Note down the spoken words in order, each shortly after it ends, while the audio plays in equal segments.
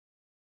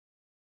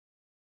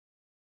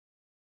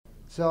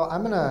So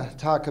I'm going to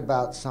talk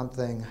about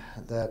something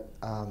that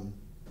I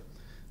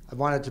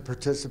wanted to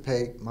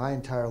participate my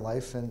entire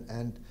life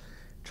and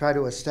try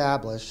to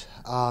establish.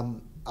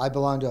 I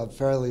belong to a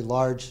fairly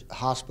large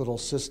hospital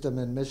system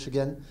in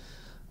Michigan.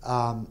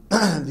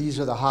 These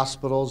are the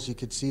hospitals. You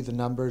could see the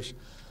numbers,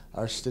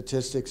 our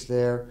statistics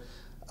there,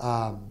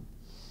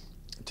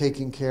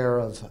 taking care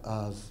of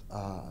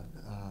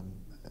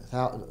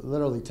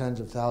literally tens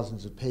of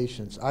thousands of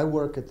patients. I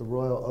work at the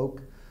Royal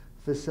Oak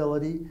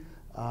facility.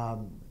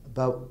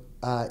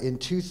 In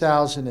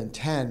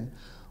 2010,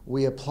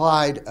 we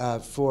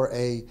applied for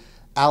a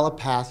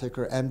allopathic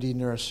or MD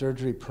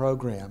neurosurgery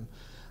program.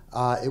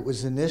 It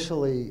was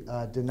initially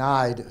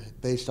denied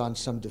based on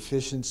some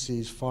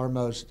deficiencies.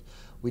 Foremost,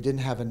 we didn't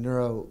have a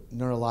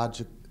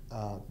neurologic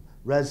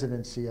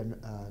residency, a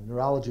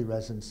neurology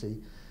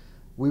residency.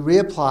 We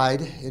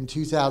reapplied in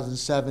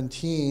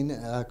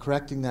 2017,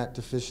 correcting that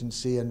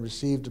deficiency, and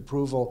received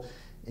approval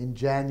in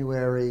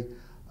January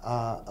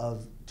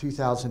of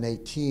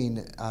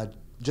 2018,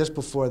 just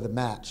before the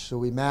match. So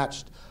we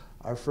matched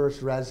our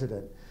first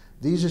resident.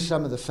 These are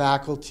some of the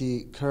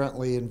faculty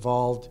currently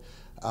involved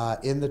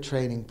in the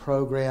training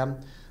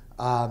program.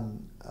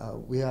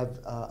 We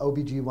have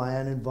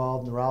OBGYN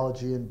involved,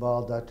 neurology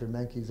involved, Dr.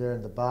 Menke's there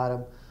in the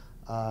bottom,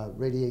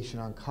 radiation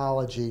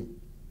oncology,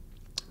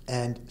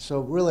 and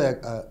so really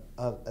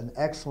an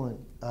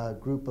excellent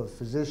group of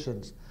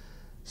physicians.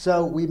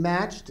 So we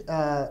matched,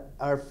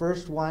 our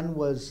first one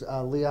was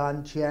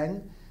Leon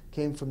Chiang,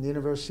 came from the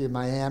University of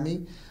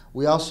Miami.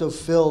 We also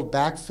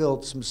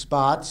backfilled some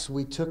spots.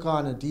 We took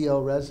on a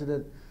DO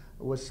resident,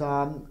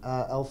 Wissam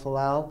El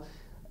Falal.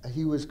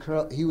 He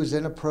was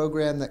in a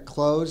program that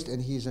closed,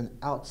 and he's an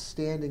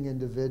outstanding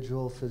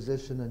individual,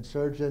 physician and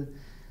surgeon,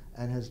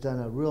 and has done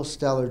a real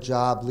stellar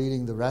job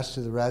leading the rest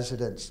of the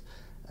residents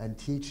and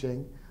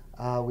teaching.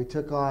 We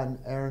took on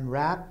Aaron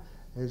Rapp.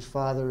 His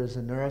father is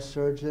a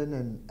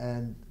neurosurgeon,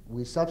 and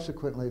we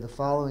subsequently, the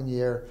following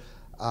year,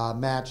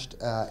 matched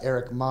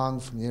Eric Mong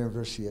from the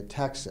University of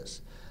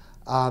Texas.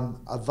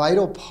 A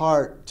vital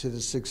part to the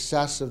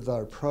success of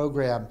our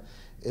program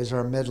is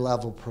our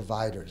mid-level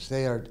providers.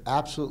 They are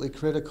absolutely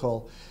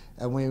critical,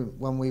 and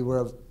when we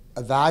were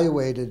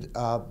evaluated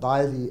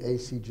by the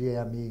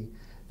ACGME,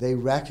 they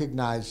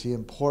recognized the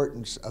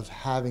importance of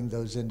having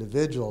those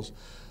individuals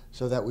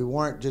so that we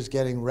weren't just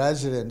getting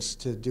residents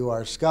to do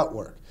our scut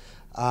work.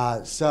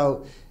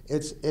 So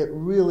it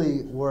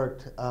really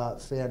worked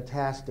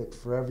fantastic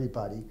for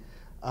everybody.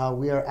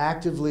 We are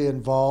actively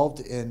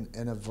involved in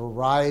a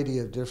variety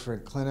of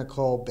different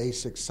clinical,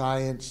 basic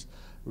science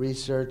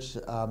research.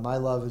 My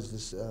love is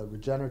this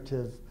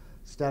regenerative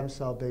stem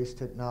cell-based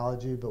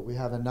technology, but we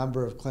have a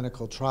number of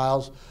clinical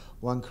trials,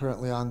 one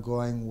currently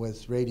ongoing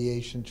with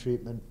radiation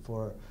treatment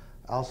for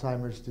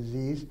Alzheimer's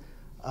disease.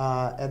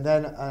 And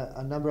then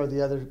a number of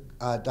the other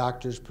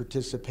doctors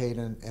participate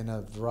in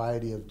a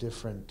variety of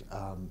different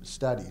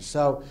studies.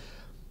 So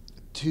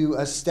to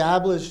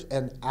establish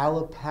an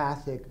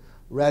allopathic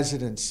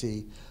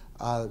residency,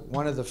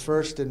 one of the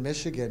first in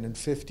Michigan in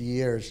 50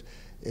 years,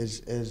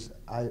 is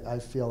I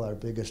feel, our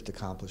biggest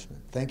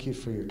accomplishment. Thank you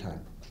for your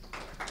time.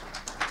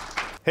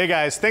 Hey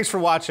guys, thanks for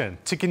watching.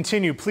 To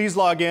continue, please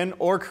log in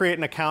or create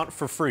an account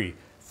for free.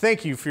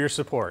 Thank you for your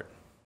support.